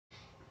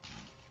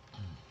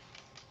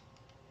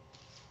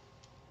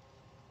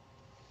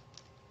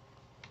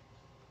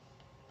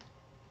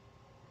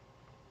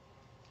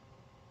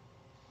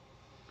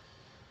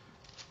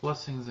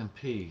Blessings and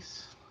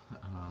peace.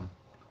 Um,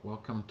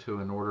 Welcome to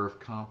an Order of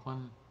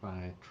Compline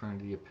by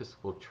Trinity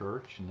Episcopal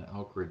Church in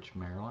Elk Ridge,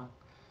 Maryland.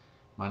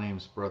 My name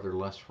is Brother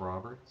Les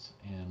Roberts,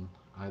 and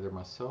either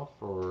myself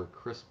or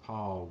Chris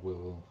Paul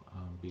will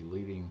be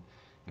leading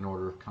an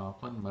Order of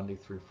Compline Monday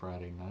through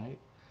Friday night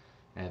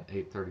at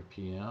 8:30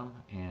 p.m.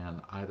 And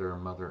either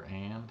Mother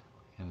Ann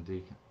and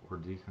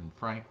Deacon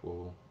Frank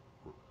will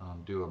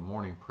do a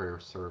morning prayer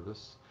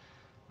service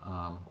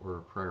or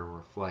a prayer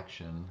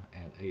reflection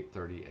at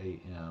 8:30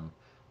 a.m.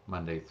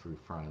 Monday through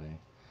Friday.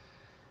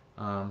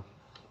 Um,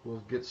 we'll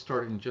get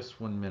started in just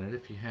 1 minute.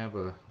 If you have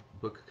a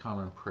Book of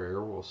Common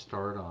Prayer, we'll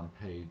start on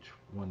page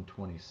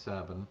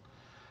 127.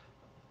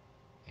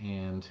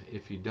 And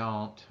if you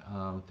don't,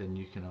 then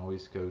you can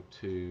always go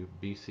to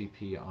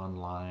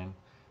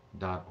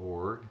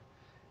bcponline.org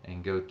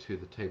and go to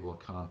the table of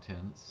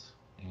contents,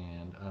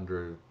 and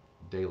under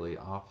daily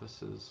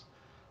offices,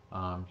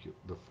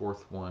 the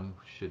fourth one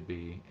should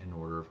be an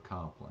Order of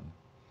Compline.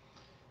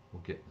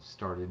 We'll get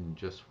started in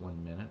just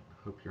 1 minute.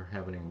 Hope you're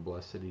having a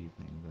blessed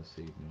evening this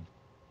evening.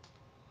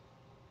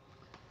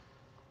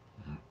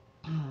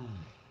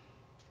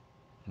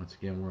 Once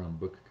again, we're on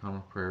Book of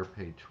Common Prayer,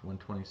 page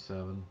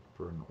 127,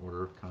 for an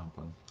Order of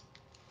Compline.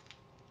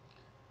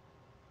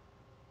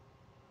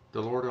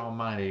 The Lord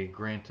Almighty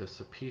grant us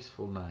a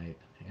peaceful night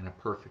and a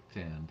perfect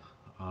end.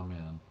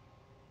 Amen.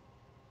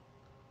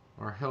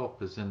 Our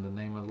help is in the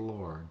name of the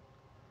Lord,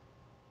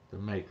 the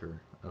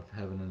Maker of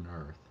heaven and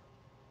earth.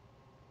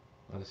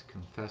 Let us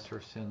confess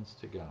our sins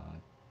to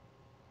God.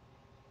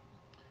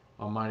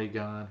 Almighty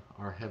God,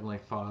 our Heavenly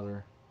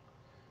Father,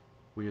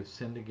 we have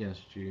sinned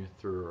against you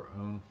through our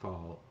own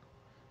fault,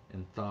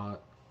 in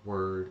thought,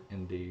 word,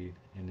 and deed,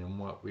 and in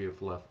what we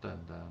have left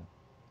undone.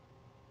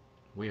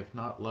 We have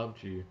not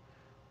loved you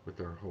with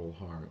our whole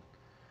heart.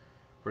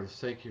 For the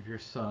sake of your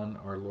Son,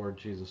 our Lord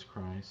Jesus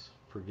Christ,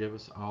 forgive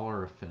us all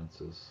our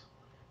offenses,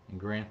 and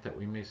grant that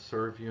we may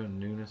serve you in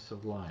newness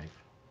of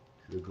life,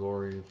 to the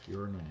glory of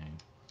your name.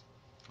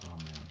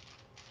 Amen.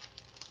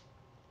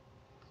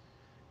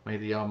 May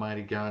the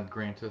Almighty God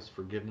grant us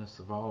forgiveness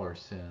of all our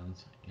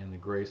sins, and the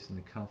grace and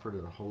the comfort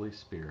of the Holy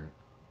Spirit.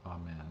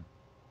 Amen.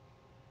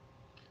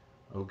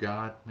 O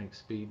God, make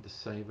speed to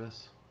save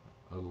us.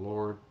 O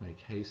Lord, make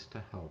haste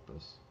to help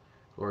us.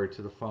 Glory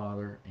to the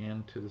Father,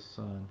 and to the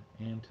Son,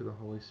 and to the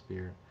Holy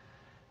Spirit,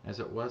 as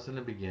it was in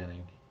the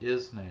beginning,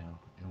 is now,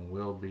 and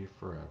will be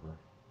forever.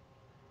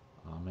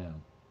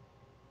 Amen.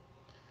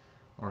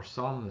 Our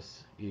psalm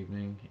this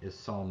evening is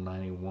Psalm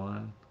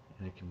 91,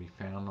 and it can be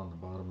found on the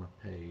bottom of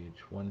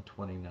page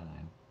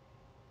 129.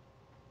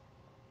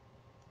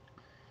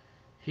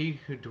 He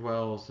who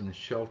dwells in the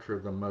shelter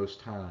of the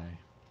Most High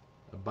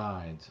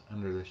abides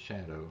under the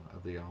shadow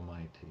of the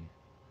Almighty.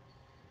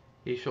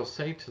 He shall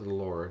say to the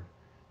Lord,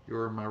 you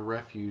are my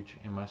refuge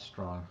and my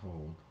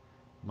stronghold,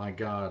 my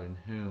God in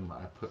whom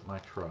I put my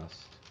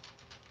trust.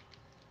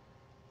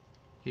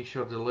 He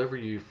shall deliver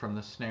you from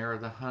the snare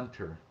of the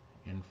hunter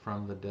and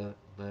from the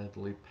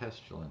deadly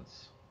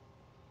pestilence.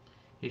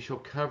 He shall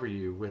cover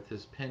you with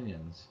his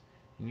pinions,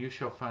 and you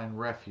shall find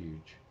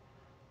refuge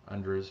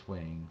under his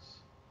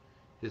wings.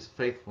 His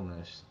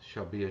faithfulness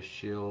shall be a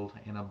shield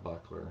and a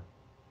buckler.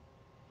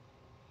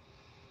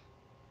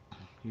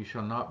 You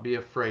shall not be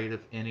afraid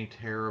of any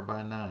terror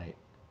by night,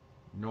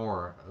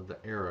 nor of the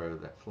arrow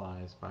that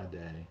flies by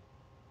day,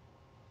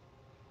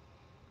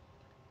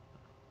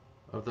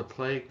 of the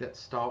plague that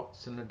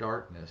stalks in the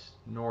darkness,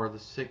 nor the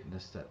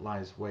sickness that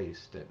lies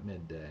waste at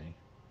midday.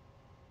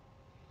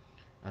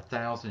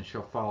 1,000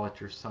 shall fall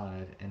at your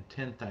side, and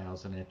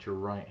 10,000 at your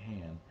right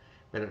hand,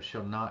 but it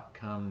shall not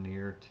come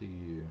near to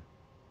you.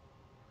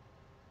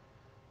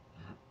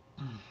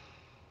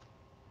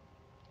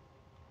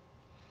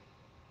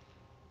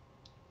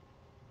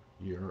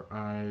 Your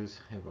eyes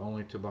have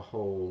only to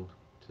behold,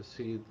 to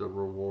see the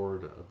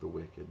reward of the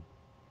wicked.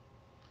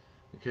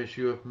 Because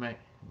you have made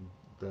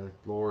the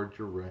Lord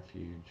your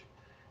refuge,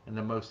 and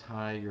the Most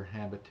High your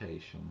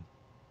habitation.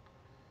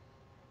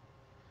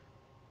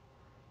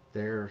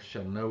 There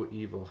shall no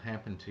evil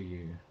happen to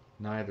you,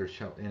 neither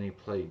shall any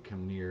plague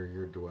come near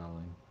your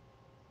dwelling.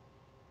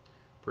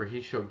 For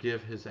he shall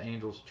give his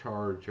angels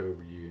charge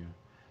over you,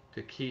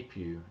 to keep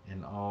you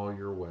in all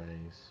your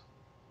ways.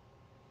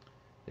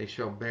 They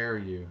shall bear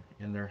you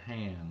in their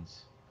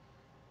hands,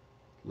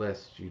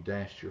 lest you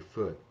dash your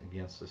foot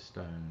against a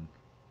stone.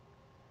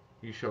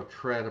 You shall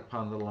tread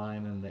upon the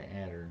lion and the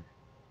adder.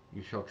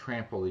 You shall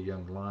trample the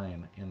young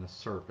lion and the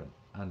serpent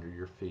under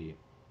your feet.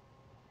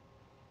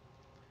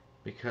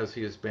 Because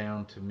he is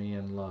bound to me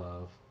in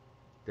love,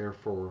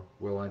 therefore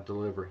will I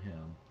deliver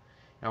him.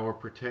 I will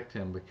protect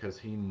him because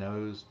he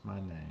knows my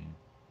name.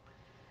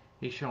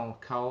 He shall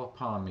call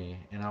upon me,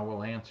 and I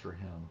will answer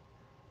him.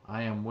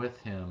 I am with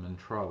him in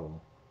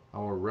trouble. I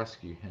will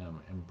rescue him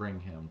and bring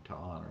him to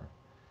honor.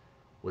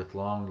 With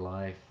long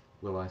life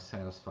will I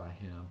satisfy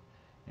him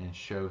and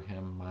show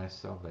him my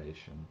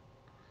salvation.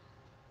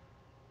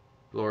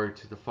 Glory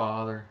to the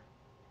Father,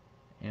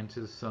 and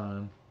to the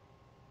Son,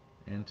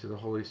 and to the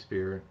Holy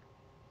Spirit,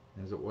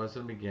 as it was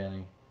in the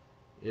beginning,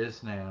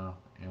 is now,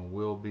 and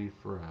will be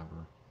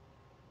forever.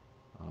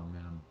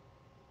 Amen.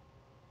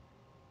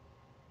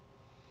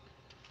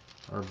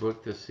 Our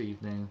book this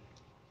evening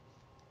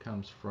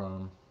comes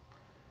from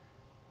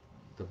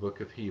the book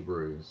of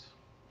Hebrews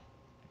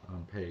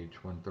on page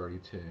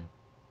 132.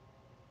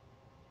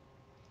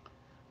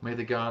 May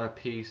the God of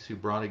peace, who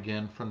brought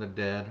again from the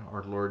dead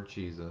our Lord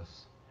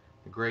Jesus,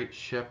 the great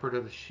shepherd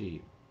of the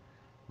sheep,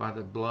 by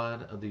the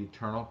blood of the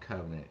eternal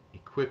covenant,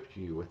 equip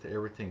you with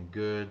everything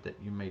good that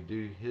you may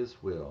do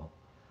his will,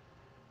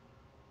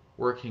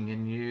 working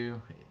in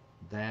you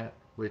that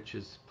which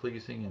is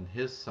pleasing in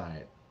his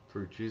sight,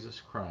 through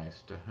Jesus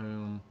Christ, to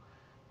whom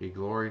be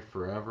glory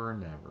forever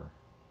and ever.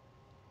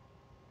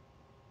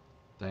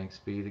 Thanks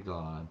be to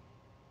God.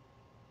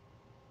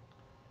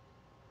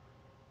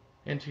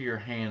 Into your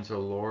hands, O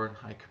Lord,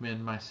 I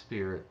commend my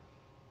spirit,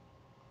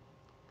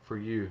 for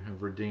you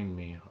have redeemed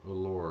me, O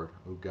Lord,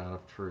 O God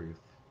of truth.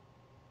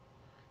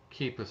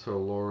 Keep us, O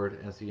Lord,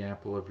 as the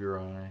apple of your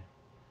eye.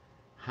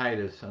 Hide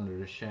us under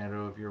the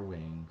shadow of your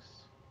wings.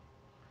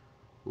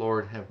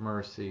 Lord, have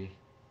mercy.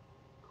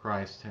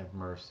 Christ, have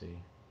mercy.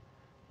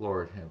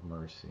 Lord, have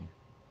mercy.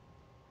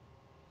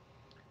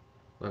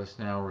 Let us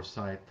now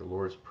recite the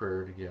Lord's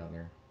Prayer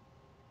together.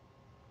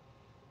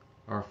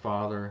 Our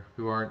Father,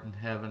 who art in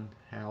heaven,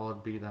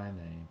 hallowed be thy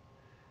name.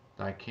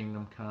 Thy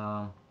kingdom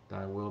come,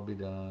 thy will be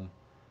done,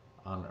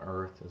 on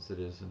earth as it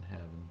is in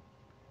heaven.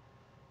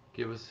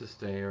 Give us this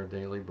day our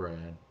daily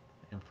bread,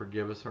 and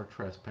forgive us our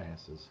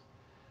trespasses,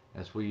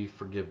 as we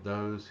forgive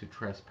those who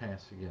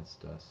trespass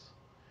against us.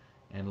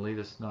 And lead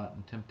us not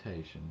in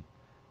temptation,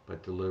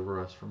 but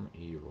deliver us from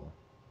evil.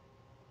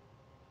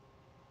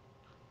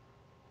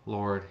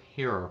 Lord,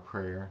 hear our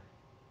prayer,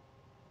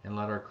 and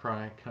let our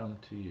cry come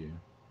to you.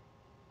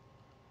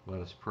 Let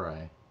us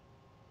pray.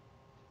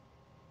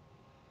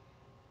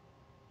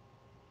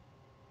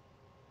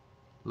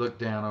 Look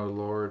down, O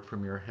Lord,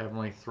 from your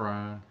heavenly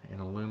throne,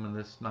 and illumine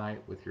this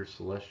night with your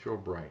celestial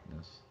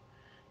brightness,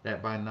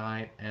 that by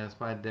night as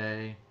by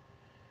day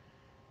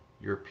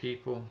your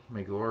people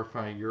may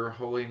glorify your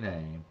holy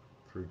name,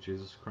 through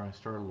Jesus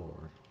Christ our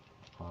Lord.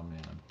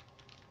 Amen.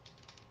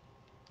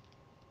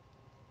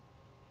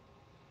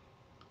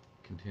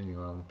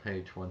 Continue on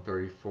page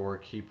 134.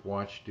 Keep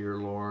watch, dear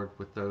Lord,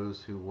 with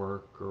those who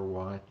work or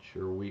watch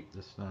or weep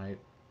this night,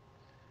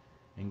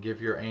 and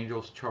give your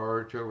angels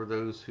charge over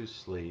those who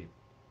sleep.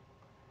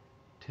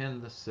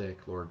 Tend the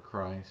sick, Lord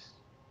Christ.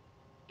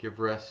 Give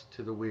rest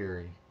to the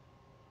weary.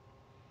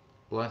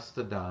 Bless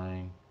the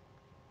dying.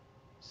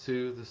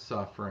 Soothe the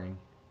suffering.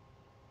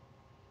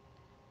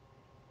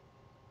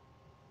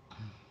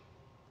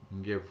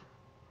 And give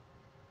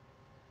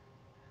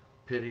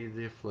pity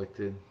the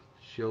afflicted.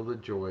 Shield the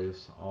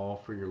joyous,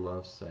 all for your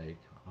love's sake.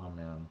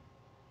 Amen.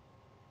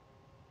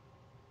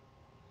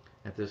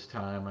 At this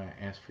time, I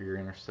ask for your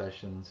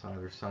intercessions,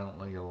 either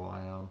silently or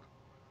aloud,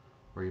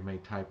 or you may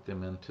type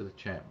them into the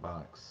chat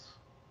box.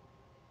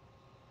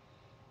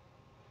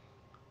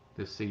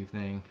 This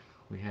evening,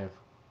 we have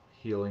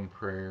healing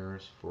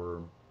prayers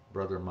for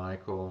Brother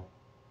Michael,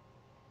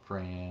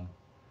 Fran,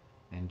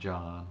 and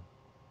John.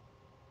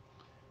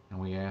 And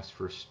we ask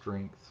for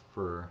strength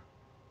for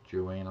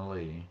Joanna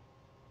Lee.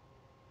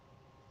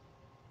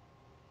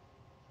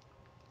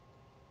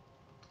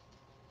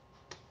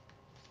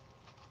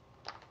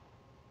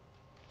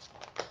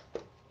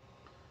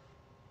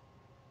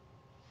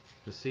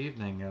 This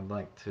evening, I'd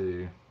like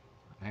to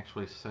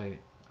actually say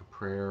a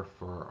prayer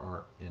for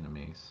our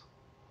enemies.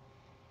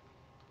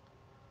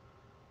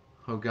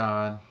 O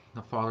God,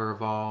 the Father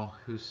of all,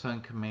 whose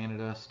Son commanded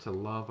us to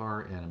love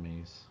our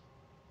enemies,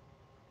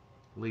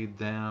 lead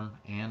them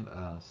and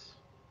us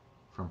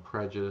from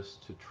prejudice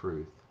to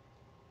truth.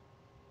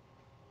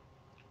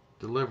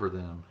 Deliver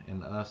them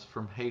and us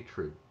from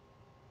hatred,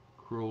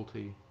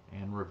 cruelty,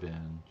 and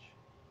revenge.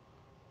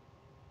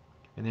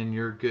 And in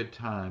your good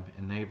time,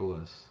 enable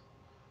us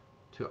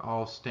to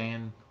all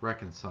stand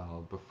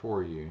reconciled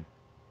before you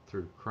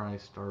through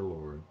Christ our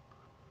Lord.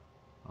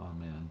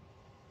 Amen.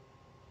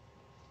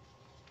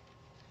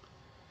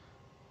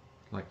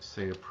 I'd like to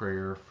say a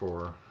prayer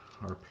for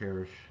our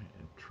parish,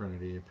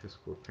 Trinity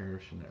Episcopal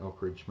Parish in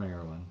Elkridge,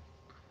 Maryland.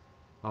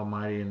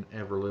 Almighty and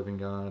ever-living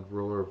God,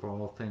 ruler of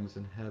all things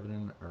in heaven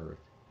and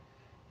earth,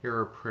 hear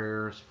our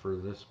prayers for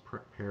this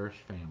parish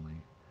family.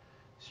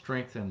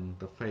 Strengthen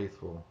the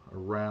faithful,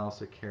 arouse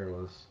the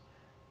careless,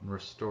 and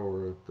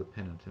restore the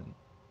penitent.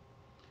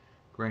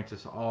 Grant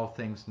us all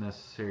things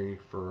necessary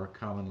for our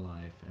common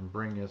life, and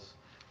bring us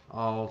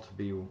all to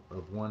be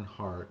of one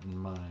heart and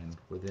mind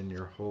within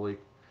your holy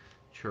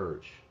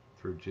church,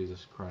 through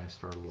Jesus Christ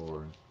our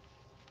Lord.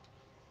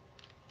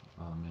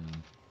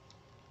 Amen.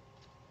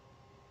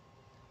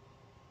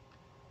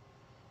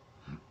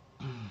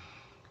 I'd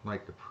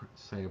like to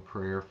say a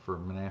prayer for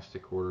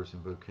monastic orders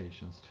and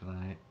vocations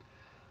tonight.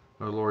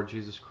 O Lord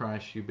Jesus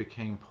Christ, you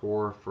became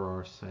poor for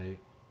our sake,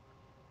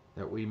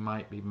 that we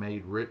might be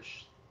made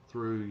rich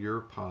through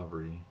your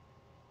poverty.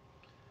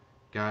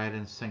 Guide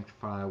and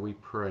sanctify, we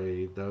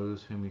pray,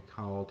 those whom you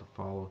call to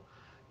follow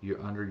you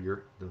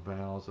under the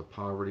vows of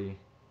poverty,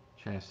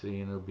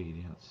 chastity, and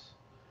obedience.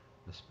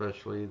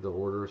 especially the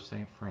Order of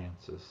St.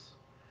 Francis,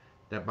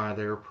 that by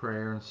their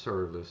prayer and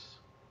service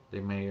they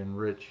may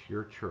enrich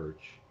your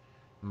church,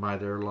 and by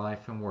their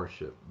life and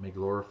worship may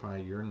glorify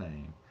your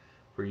name.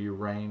 For you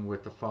reign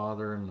with the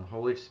Father and the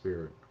Holy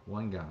Spirit,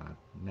 one God,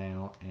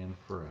 now and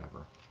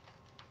forever.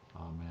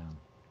 Amen.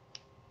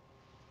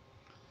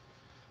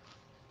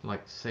 I'd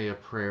like to say a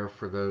prayer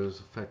for those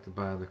affected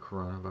by the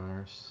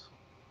coronavirus.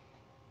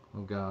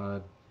 O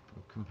God,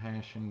 of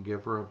compassion,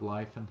 giver of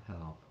life and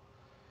health,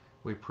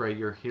 we pray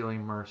your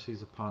healing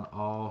mercies upon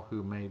all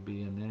who may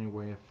be in any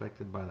way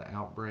affected by the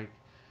outbreak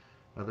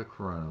of the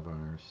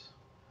coronavirus.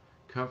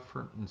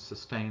 Comfort and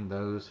sustain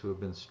those who have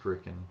been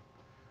stricken,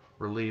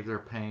 relieve their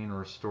pain, and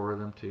restore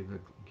them to the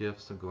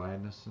gifts of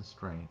gladness and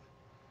strength.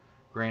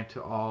 Grant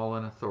to all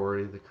in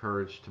authority the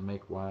courage to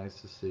make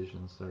wise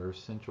decisions that are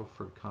essential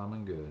for the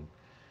common good,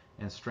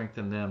 and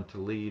strengthen them to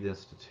lead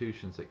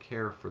institutions that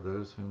care for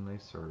those whom they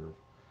serve.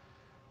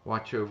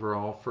 Watch over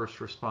all first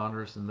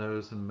responders and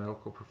those in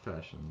medical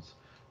professions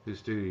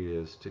whose duty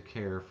is to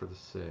care for the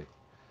sick.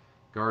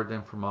 Guard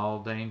them from all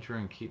danger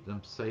and keep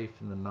them safe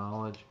in the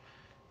knowledge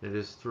that it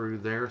is through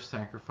their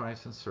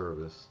sacrifice and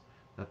service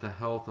that the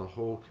health of the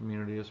whole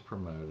community is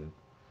promoted.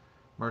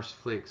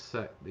 Mercifully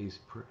accept these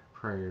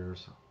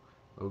prayers,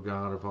 O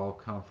God of all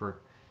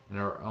comfort, and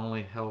our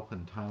only help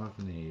in time of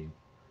need.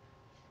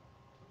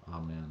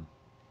 Amen.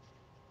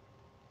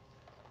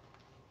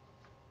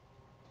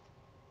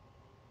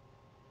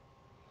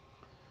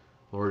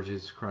 Lord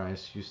Jesus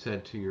Christ, you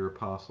said to your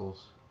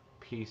apostles,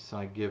 "Peace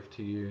I give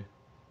to you,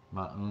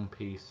 my own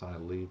peace I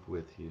leave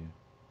with you."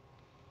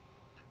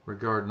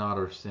 Regard not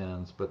our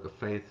sins, but the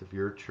faith of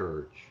your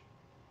church,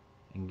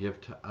 and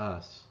give to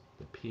us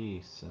the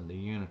peace and the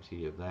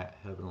unity of that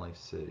heavenly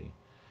city,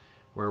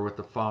 where with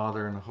the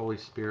Father and the Holy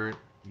Spirit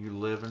you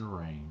live and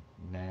reign,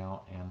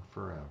 now and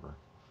forever.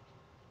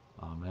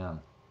 Amen.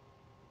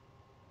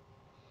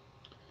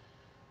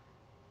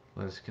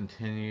 Let us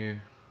continue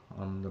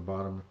on the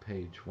bottom of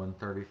page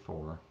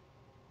 134.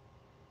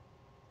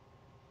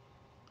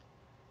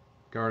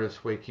 Guard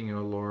us waking,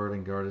 O Lord,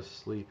 and guard us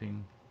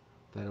sleeping,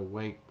 that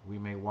awake we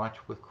may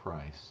watch with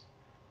Christ,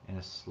 and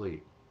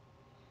asleep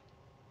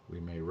we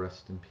may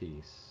rest in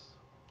peace.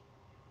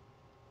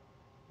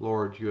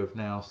 Lord, you have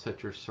now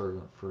set your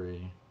servant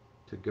free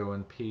to go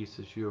in peace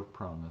as you have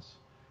promised,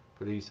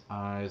 for these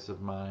eyes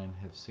of mine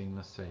have seen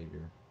the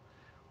Savior,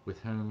 with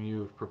whom you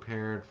have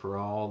prepared for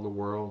all the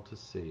world to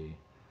see,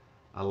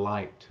 a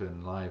light to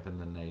enliven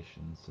the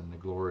nations and the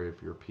glory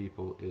of your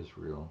people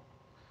Israel.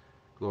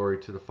 Glory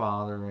to the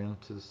Father,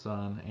 and to the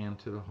Son, and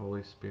to the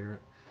Holy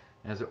Spirit,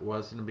 as it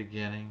was in the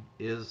beginning,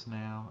 is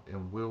now,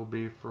 and will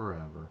be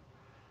forever.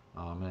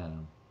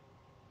 Amen.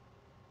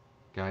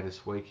 Guide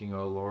us waking,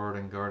 O Lord,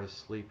 and guard us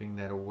sleeping,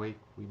 that awake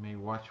we may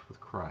watch with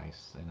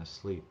Christ, and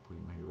asleep we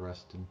may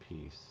rest in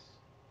peace.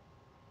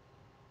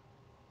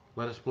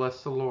 Let us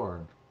bless the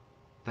Lord.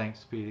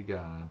 Thanks be to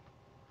God,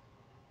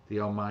 the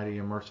Almighty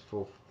and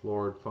merciful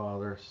Lord,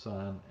 Father,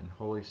 Son, and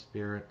Holy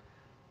Spirit,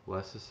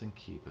 bless us and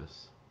keep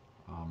us.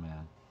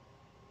 Amen.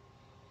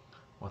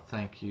 Well,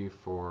 thank you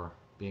for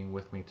being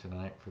with me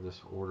tonight for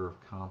this Order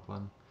of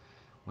Compline.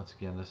 Once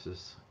again, this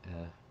is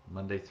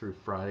Monday through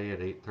Friday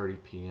at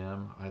 8:30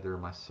 p.m. Either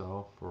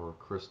myself or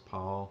Chris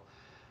Paul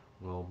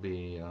will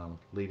be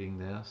leading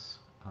this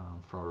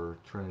for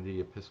Trinity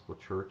Episcopal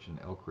Church in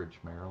Elk Ridge,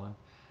 Maryland.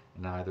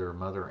 And either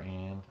Mother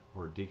Ann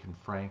or Deacon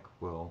Frank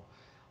will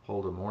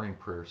hold a morning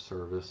prayer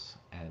service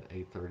at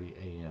 8:30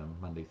 a.m.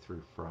 Monday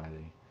through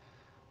Friday.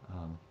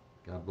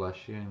 God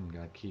bless you and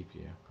God keep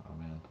you.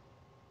 Amen.